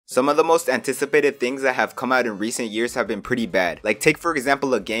Some of the most anticipated things that have come out in recent years have been pretty bad. Like take for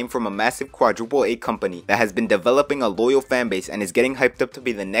example a game from a massive quadruple A company that has been developing a loyal fanbase and is getting hyped up to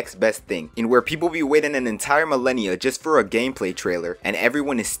be the next best thing, in where people be waiting an entire millennia just for a gameplay trailer and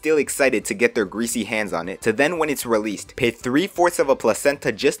everyone is still excited to get their greasy hands on it, to then when it's released, pay 3/4 of a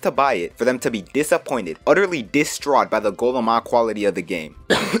placenta just to buy it, for them to be disappointed, utterly distraught by the Golem quality of the game.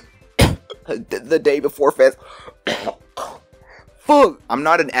 The day before Fest. I'm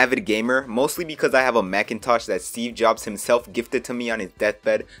not an avid gamer, mostly because I have a Macintosh that Steve Jobs himself gifted to me on his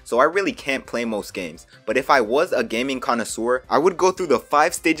deathbed, so I really can't play most games. But if I was a gaming connoisseur, I would go through the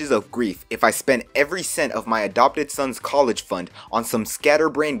 5 stages of grief if I spent every cent of my adopted son's college fund on some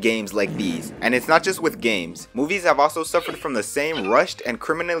scatterbrained games like these. And it's not just with games. Movies have also suffered from the same rushed and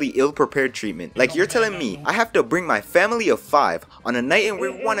criminally ill-prepared treatment. Like you're telling me I have to bring my family of 5 on a night in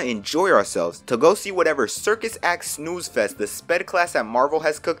which we want to enjoy ourselves to go see whatever circus act snooze fest the sped class that Marvel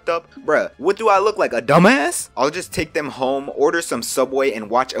has cooked up? Bruh, what do I look like, a dumbass? I'll just take them home, order some Subway, and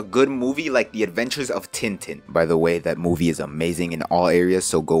watch a good movie like The Adventures of Tintin. By the way, that movie is amazing in all areas,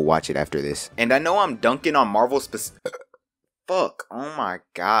 so go watch it after this. And I know I'm dunking on Marvel oh my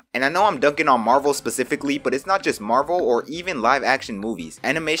god. And I know I'm dunking on Marvel specifically, but it's not just Marvel or even live action movies.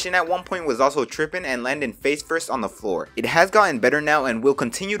 Animation at one point was also tripping and landing face first on the floor. It has gotten better now and will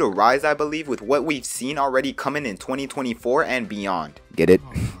continue to rise, I believe, with what we've seen already coming in 2024 and beyond. Get it?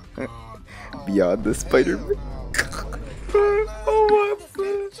 Beyond the Spider-Man. Oh my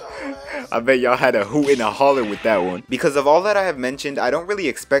god. I bet y'all had a hoot and a holler with that one. Because of all that I have mentioned, I don't really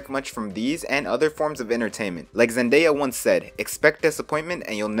expect much from these and other forms of entertainment. Like Zendaya once said, expect disappointment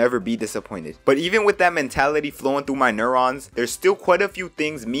and you'll never be disappointed. But even with that mentality flowing through my neurons, there's still quite a few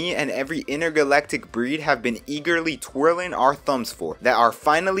things me and every intergalactic breed have been eagerly twirling our thumbs for, that are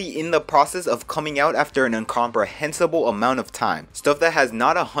finally in the process of coming out after an incomprehensible amount of time. Stuff that has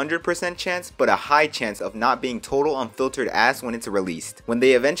not 100% chance, but a high chance of not being total unfiltered ass when it's released. When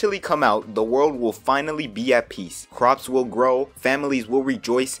they eventually come out, the world will finally be at peace. Crops will grow, families will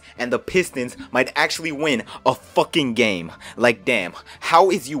rejoice, and the Pistons might actually win a fucking game. Like damn,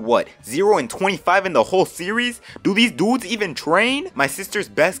 how is you what? 0-25 in the whole series? Do these dudes even train? My sister's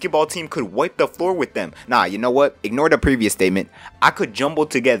basketball team could wipe the floor with them. Nah, you know what? Ignore the previous statement. I could jumble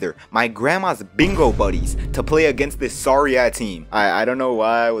together my grandma's bingo buddies to play against this sorry-ass team. I don't know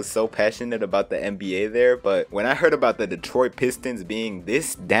why I was so passionate about the NBA there, but when I heard about the Detroit Pistons being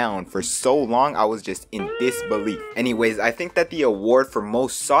this down for so long, I was just in disbelief. Anyways, I think that the award for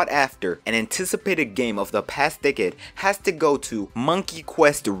most sought after and anticipated game of the past decade has to go to Monkey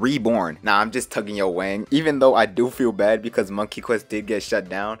Quest Reborn. Nah, I'm just tugging your wang, even though I do feel bad because Monkey Quest did get shut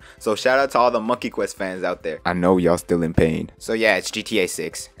down, so shout out to all the Monkey Quest fans out there. I know y'all still in pain. So yeah, it's GTA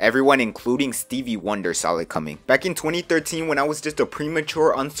 6. Everyone including Stevie Wonder saw it coming. Back in 2013, when I was just a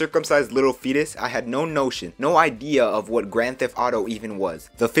premature uncircumcised little fetus, I had no notion, no idea of what Grand Theft Auto even was.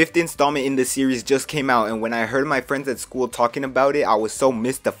 The 5th installment in the series just came out, and when I heard my friends at school talking about it, I was so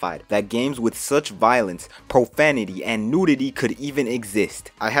mystified that games with such violence, profanity, and nudity could even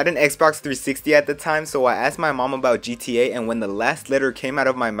exist. I had an Xbox 360 at the time, so I asked my mom about GTA, and when the last letter came out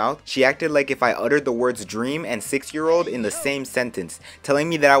of my mouth, she acted like if I uttered the words dream and 6-year-old in the same sentence, telling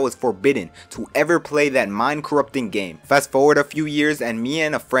me that I was forbidden to ever play that mind-corrupting game. Fast forward a few years, and me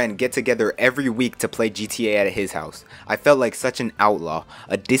and a friend get together every week to play GTA at his house. I felt like such an outlaw,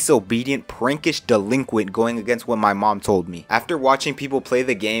 a disobedient, prankish delinquent going against what my mom told me. After watching people play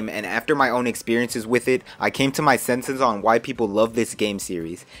the game and after my own experiences with it, I came to my senses on why people love this game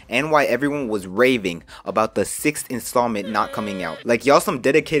series and why everyone was raving about the 6th installment not coming out. Like y'all some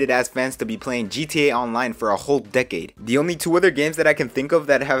dedicated ass fans to be playing GTA Online for a whole decade. The only 2 other games that I can think of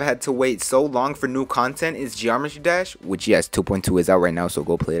that have had to wait so long for new content is Geometry Dash, which yes, 2.2 is out right now, so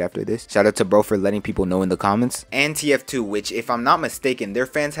go play it after this. Shout out to bro for letting people know in the comments. And TF2, which if I'm not mistaken, their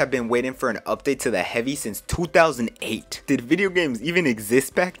fans have been waiting for an update to the heavy since 2008. Did video games even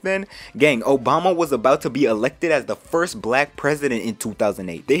exist back then? Gang, Obama was about to be elected as the first black president in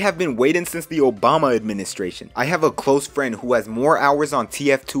 2008. They have been waiting since the Obama administration. I have a close friend who has more hours on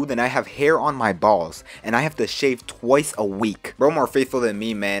TF2 than I have hair on my balls, and I have to shave twice a week. Bro more faithful than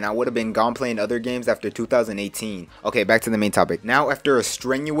me, man. I would have been gone playing other games after 2018. Okay, back to the main topic. Now, after a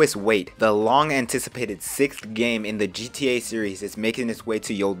strenuous wait, the long anticipated 6th game in the GTA series is making its way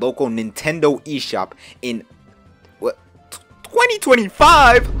to your local Nintendo eShop in what,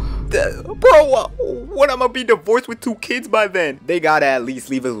 2025? Bro, what, I'm gonna be divorced with 2 kids by then? They gotta at least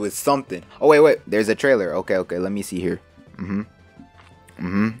leave us with something. Oh wait, there's a trailer. Okay, let me see here.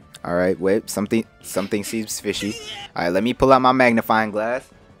 Alright, wait, something seems fishy. Alright, let me pull out my magnifying glass.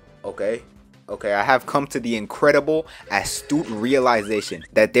 Okay, Okay, I have come to the incredible, astute realization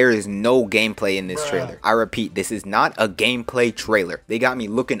that there is no gameplay in this trailer. I repeat, this is not a gameplay trailer. They got me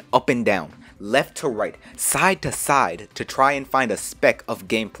looking up and down, left to right, side to side to try and find a speck of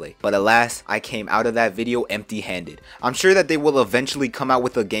gameplay. But alas, I came out of that video empty-handed. I'm sure that they will eventually come out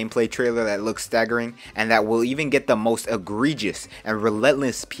with a gameplay trailer that looks staggering and that will even get the most egregious and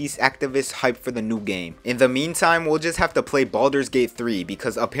relentless peace activists hyped for the new game. In the meantime, we'll just have to play Baldur's Gate 3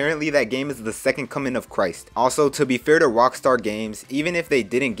 because apparently that game is the second coming of Christ. Also, to be fair to Rockstar Games, even if they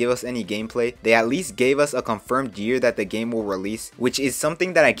didn't give us any gameplay, they at least gave us a confirmed year that the game will release, which is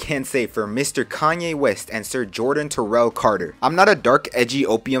something that I can't say for Mr. Kanye West and Sir Jordan Terrell Carter. I'm not a dark, edgy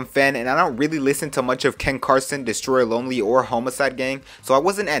opium fan, and I don't really listen to much of Ken Carson, Destroy Lonely, or Homicide Gang, so I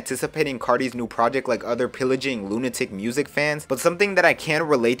wasn't anticipating Cardi's new project like other pillaging lunatic music fans, but something that I can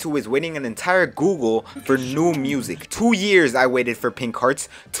relate to is waiting an entire Google for new music. 2 years I waited for Pink Hearts.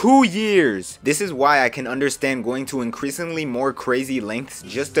 2 years! This is why I can understand going to increasingly more crazy lengths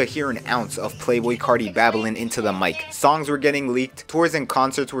just to hear an ounce of Playboi Carti babbling into the mic. Songs were getting leaked, tours and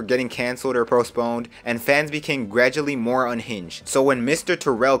concerts were getting cancelled or postponed, and fans became gradually more unhinged. So when Mr.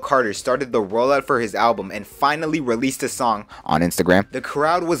 Terrell Carter started the rollout for his album and finally released a song on Instagram, the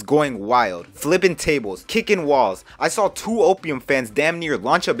crowd was going wild, flipping tables, kicking walls. I saw 2 opium fans damn near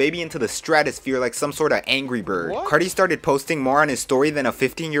launch a baby into the stratosphere like some sort of angry bird. Carti started posting more on his story than a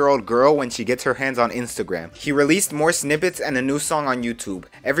 15-year-old girl when she gets her hands on Instagram. He released more snippets and a new song on YouTube.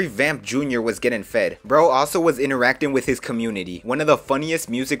 Every Vamp Jr. was getting fed. Bro also was interacting with his community. One of the funniest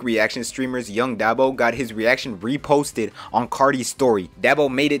music reaction streamers, Young Dabo, got his reaction reposted on Cardi's story. Dabo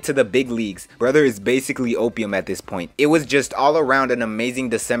made it to the big leagues. Brother is basically opium at this point. It was just all around an amazing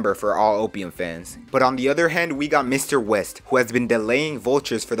December for all opium fans. But on the other hand, we got Mr. West, who has been delaying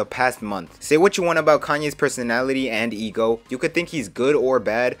Vultures for the past month. Say what you want about Kanye's personality and ego, you could think he's good or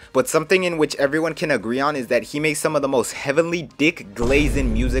bad, but something in which everyone can agree on is that he makes some of the most heavenly dick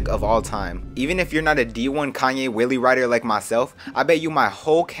glazing music of all time. Even if you're not a D1 Kanye Willy rider like myself, I bet you my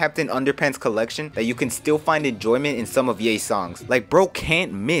whole Captain Underpants collection that you can still find enjoyment in some of Ye's songs. Like, bro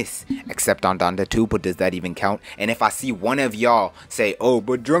can't miss, except on Donda 2, but does that even count? And if I see one of y'all say, oh,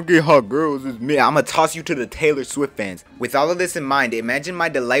 but Drunky Hot Girls is me, I'ma toss you to the Taylor Swift fans. With all of this in mind, imagine my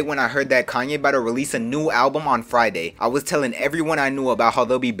delight when I heard that Kanye about to release a new album on Friday. I was telling everyone I knew about how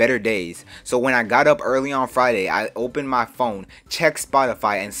there'll be better days. So when I got up early on Friday, I opened my phone, checked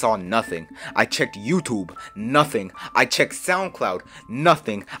Spotify, and saw nothing. I checked YouTube, nothing. I checked SoundCloud,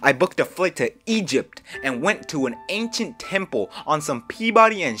 nothing. I booked a flight to Egypt and went to an ancient temple on some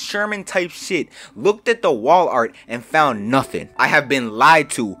Peabody and Sherman type shit, looked at the wall art and found nothing. I have been lied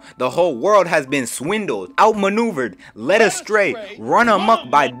to. The whole world has been swindled, outmaneuvered, led astray, run amok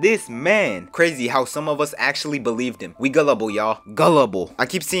by this man. Crazy how some of us actually believed him. We gullible, y'all. Gullible. I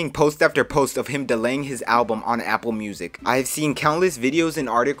keep seeing post after post of him delaying his album on Apple Music. I have seen countless videos and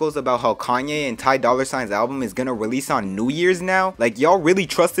articles about how Kanye and Ty Dolla $ign's album is gonna release on New Year's now. Like, y'all really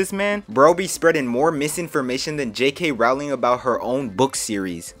trust this man? Bro be spreading more misinformation than JK Rowling about her own book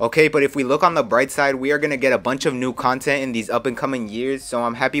series. Okay, but if we look on the bright side, we are gonna get a bunch of new content in these up and coming years, so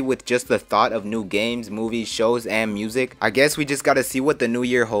I'm happy with just the thought of new games, movies, shows, and music. I guess we just gotta see what the new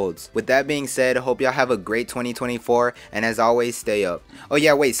year holds. With that being said, hope y'all have a great 2024, and as always, stay up. Oh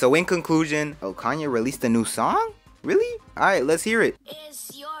yeah, wait, so in conclusion, oh, Kanye released a new song? Really? Alright, let's hear it.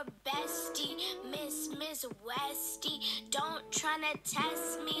 It's your bestie, Miss Westy. Don't tryna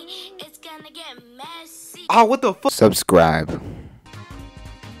test me, it's gonna get messy. Oh, what the fuck? Subscribe.